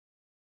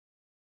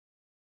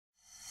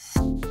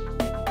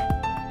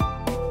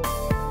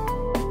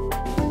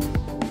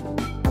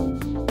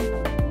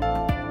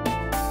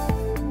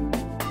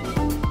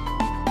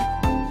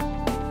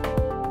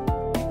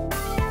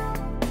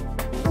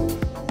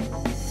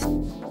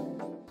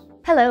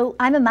Hello,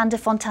 I'm Amanda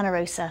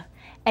Fontanarosa,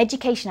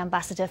 Education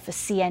Ambassador for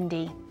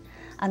CND,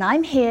 and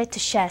I'm here to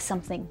share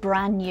something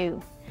brand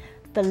new,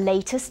 the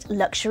latest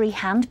luxury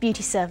hand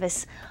beauty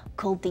service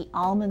called the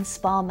Almond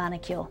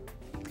Spamanicure.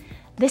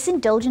 This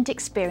indulgent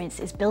experience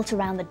is built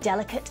around the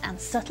delicate and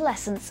subtle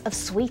essence of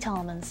sweet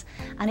almonds,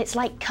 and it's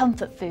like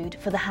comfort food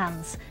for the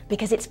hands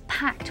because it's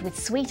packed with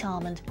sweet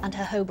almond and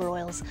jojoba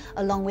oils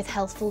along with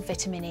healthful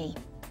vitamin E.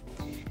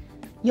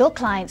 Your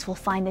clients will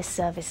find this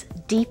service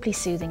deeply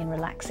soothing and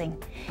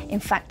relaxing. In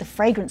fact, the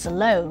fragrance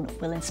alone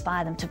will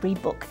inspire them to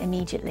rebook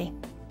immediately.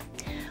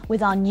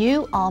 With our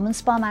new Almond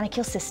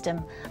Spamanicure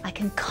system, I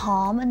can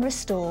calm and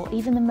restore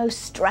even the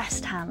most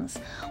stressed hands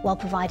while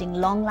providing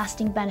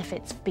long-lasting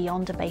benefits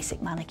beyond a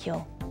basic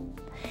manicure.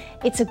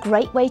 It's a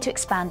great way to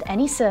expand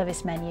any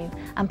service menu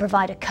and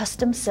provide a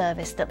custom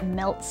service that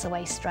melts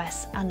away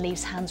stress and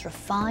leaves hands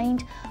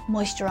refined,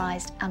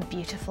 moisturized, and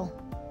beautiful.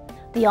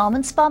 The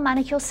Almond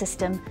Spamanicure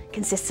system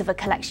consists of a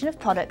collection of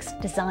products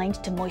designed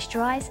to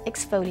moisturize,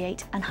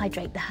 exfoliate, and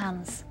hydrate the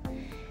hands.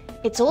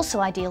 It's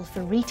also ideal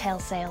for retail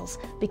sales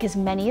because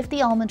many of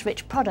the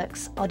almond-rich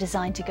products are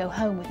designed to go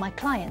home with my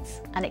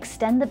clients and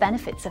extend the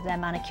benefits of their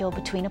manicure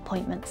between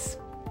appointments.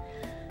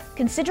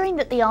 Considering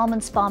that the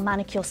Almond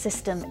Spamanicure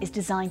system is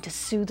designed to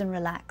soothe and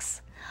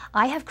relax,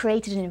 I have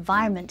created an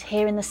environment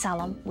here in the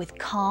salon with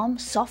calm,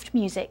 soft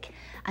music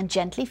and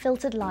gently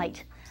filtered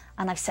light,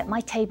 and I've set my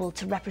table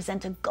to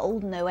represent a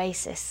golden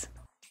oasis.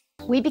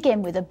 We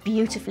begin with a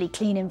beautifully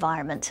clean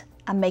environment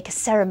and make a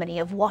ceremony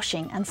of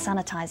washing and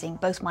sanitizing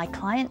both my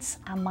clients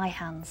and my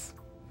hands.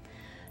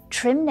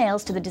 Trim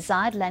nails to the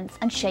desired length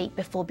and shape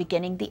before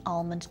beginning the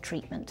almond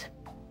treatment.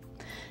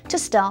 To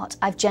start,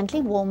 I've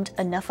gently warmed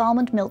enough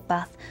almond milk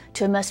bath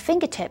to immerse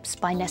fingertips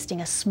by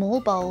nesting a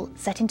small bowl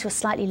set into a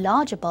slightly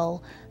larger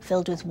bowl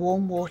filled with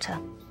warm water.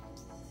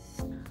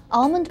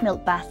 Almond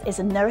milk bath is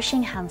a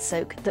nourishing hand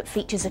soak that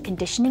features a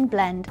conditioning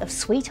blend of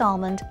sweet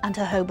almond and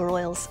jojoba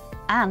oils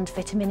and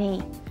vitamin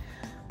E.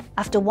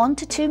 After 1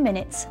 to 2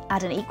 minutes,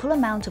 add an equal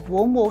amount of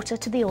warm water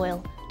to the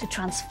oil to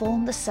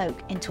transform the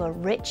soak into a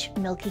rich,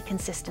 milky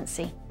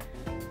consistency.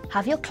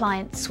 Have your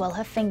client swirl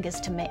her fingers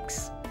to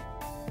mix.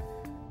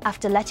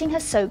 After letting her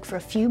soak for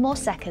a few more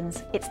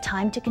seconds, it's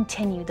time to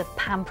continue the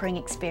pampering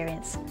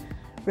experience.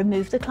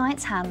 Remove the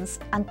client's hands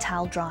and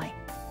towel dry.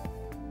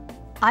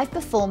 I've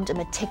performed a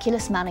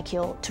meticulous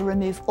manicure to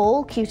remove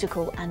all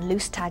cuticle and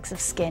loose tags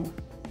of skin.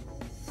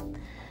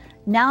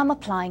 Now I'm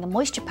applying a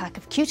moisture pack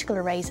of cuticle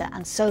eraser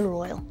and solar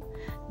oil.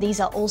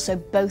 These are also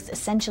both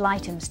essential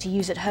items to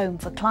use at home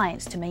for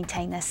clients to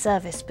maintain their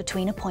service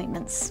between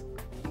appointments.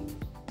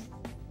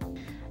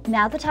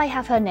 Now that I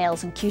have her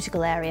nails and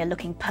cuticle area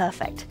looking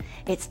perfect,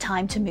 it's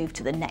time to move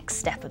to the next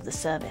step of the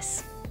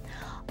service.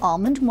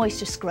 Almond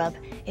Moisture Scrub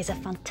is a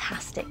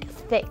fantastic,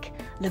 thick,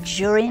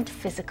 luxuriant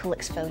physical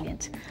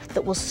exfoliant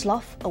that will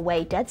slough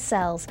away dead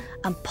cells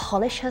and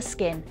polish her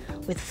skin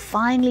with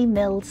finely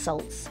milled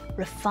salts,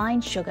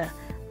 refined sugar,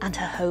 and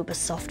jojoba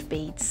soft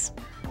beads.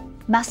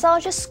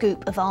 Massage a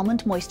scoop of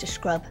Almond Moisture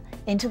Scrub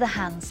into the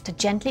hands to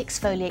gently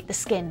exfoliate the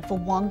skin for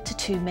 1 to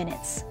 2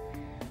 minutes.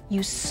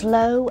 Use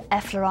slow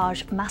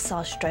effleurage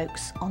massage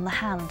strokes on the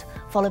hand,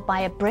 followed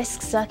by a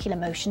brisk circular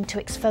motion to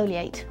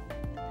exfoliate.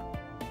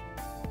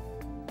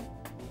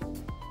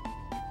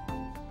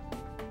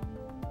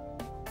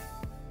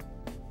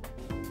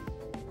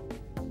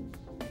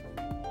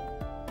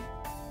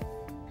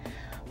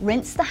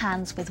 Rinse the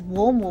hands with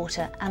warm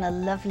water and a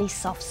lovely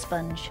soft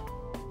sponge.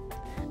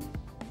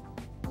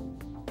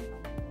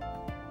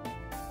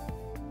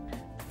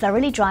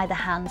 Thoroughly dry the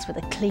hands with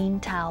a clean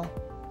towel.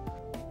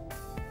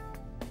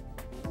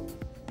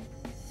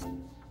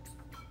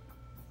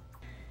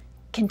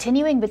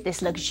 Continuing with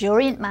this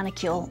luxuriant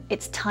manicure,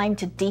 it's time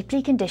to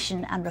deeply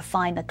condition and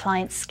refine the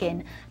client's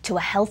skin to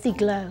a healthy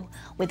glow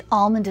with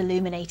Almond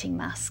Illuminating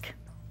Mask.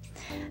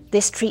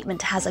 This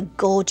treatment has a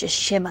gorgeous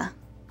shimmer,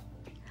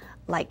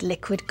 like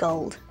liquid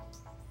gold,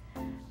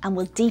 and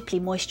will deeply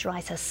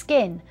moisturize her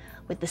skin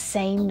with the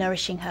same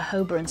nourishing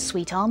jojoba and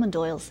sweet almond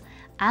oils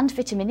and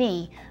vitamin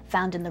E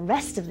found in the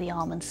rest of the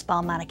Almond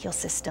Spamanicure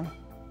system.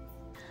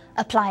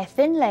 Apply a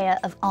thin layer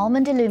of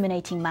Almond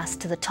Illuminating Mask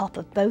to the top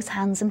of both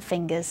hands and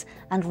fingers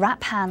and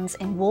wrap hands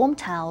in warm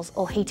towels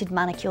or heated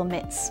manicure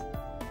mitts.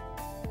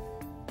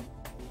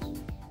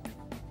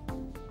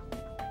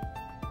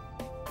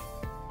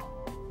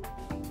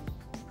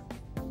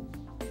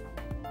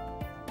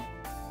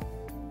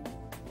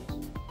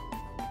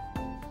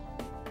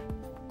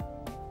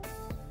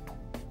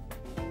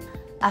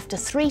 After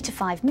 3 to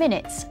 5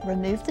 minutes,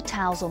 remove the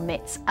towels or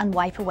mitts and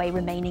wipe away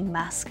remaining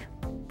mask.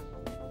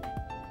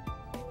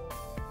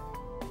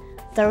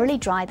 Thoroughly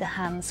dry the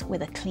hands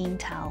with a clean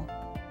towel.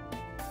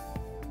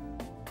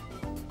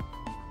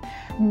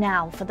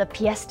 Now for the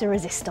pièce de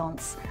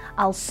résistance.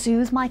 I'll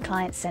soothe my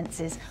client's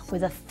senses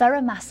with a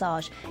thorough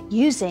massage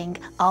using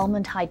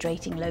Almond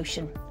Hydrating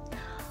Lotion.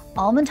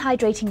 Almond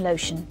Hydrating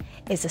Lotion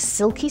is a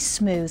silky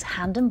smooth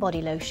hand and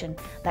body lotion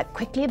that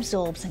quickly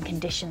absorbs and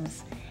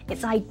conditions.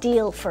 It's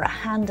ideal for a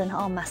hand and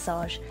arm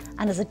massage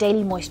and as a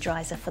daily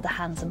moisturiser for the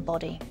hands and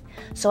body.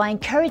 So I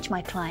encourage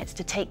my clients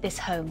to take this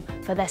home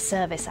for their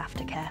service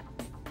aftercare.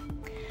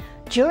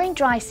 During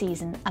dry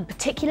season, and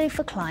particularly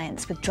for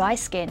clients with dry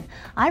skin,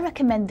 I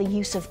recommend the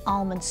use of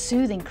Almond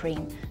Soothing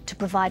Cream to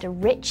provide a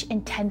rich,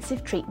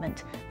 intensive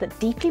treatment that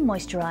deeply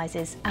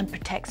moisturises and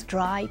protects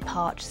dry,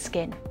 parched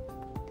skin.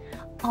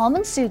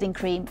 Almond Soothing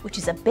Cream, which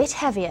is a bit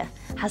heavier,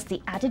 has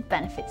the added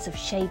benefits of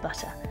shea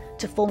butter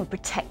to form a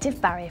protective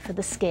barrier for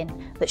the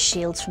skin that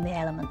shields from the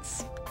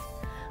elements.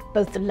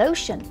 Both the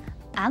lotion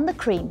and the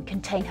cream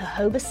contain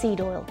jojoba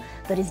seed oil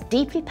that is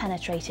deeply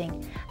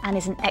penetrating and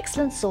is an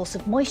excellent source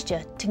of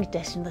moisture to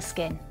condition the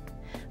skin.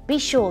 Be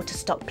sure to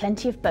stock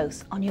plenty of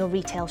both on your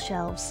retail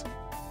shelves.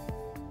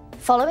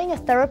 Following a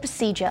thorough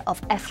procedure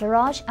of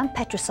effleurage and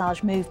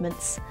petrissage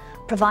movements,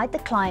 provide the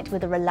client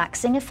with a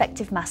relaxing,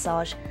 effective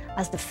massage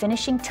as the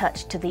finishing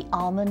touch to the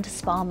Almond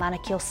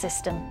Spamanicure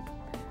system.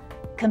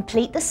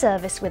 Complete the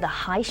service with a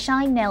high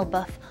shine nail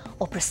buff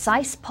or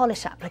precise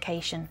polish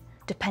application,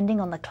 depending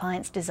on the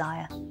client's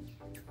desire.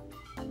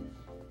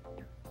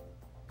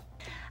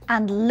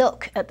 And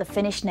look at the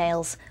finished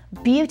nails,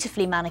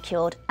 beautifully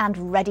manicured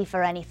and ready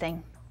for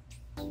anything.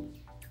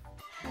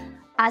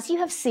 As you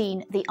have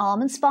seen, the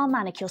Almond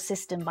Spamanicure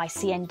system by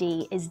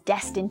CND is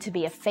destined to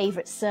be a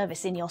favourite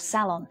service in your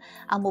salon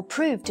and will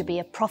prove to be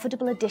a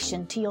profitable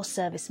addition to your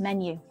service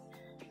menu.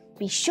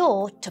 Be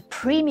sure to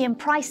premium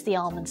price the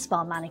Almond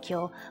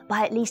Spamanicure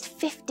by at least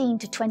 15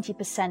 to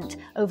 20%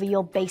 over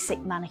your basic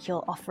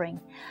manicure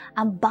offering,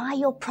 and buy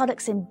your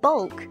products in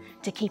bulk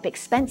to keep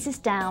expenses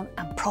down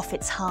and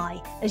profits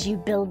high as you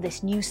build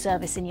this new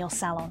service in your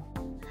salon.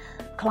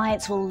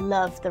 Clients will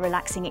love the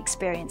relaxing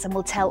experience and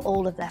will tell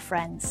all of their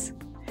friends.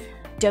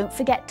 Don't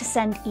forget to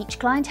send each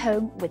client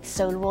home with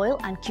solar oil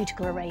and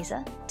cuticle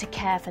eraser to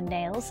care for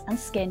nails and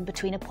skin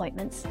between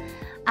appointments,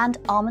 and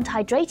almond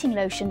hydrating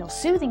lotion or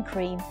soothing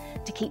cream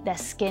to keep their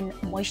skin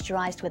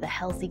moisturised with a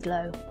healthy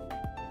glow.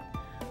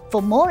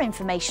 For more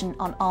information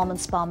on Almond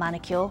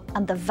Spamanicure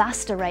and the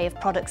vast array of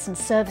products and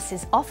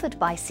services offered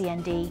by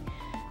CND,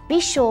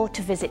 be sure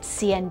to visit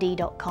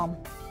cnd.com.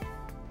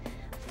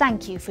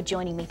 Thank you for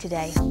joining me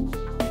today.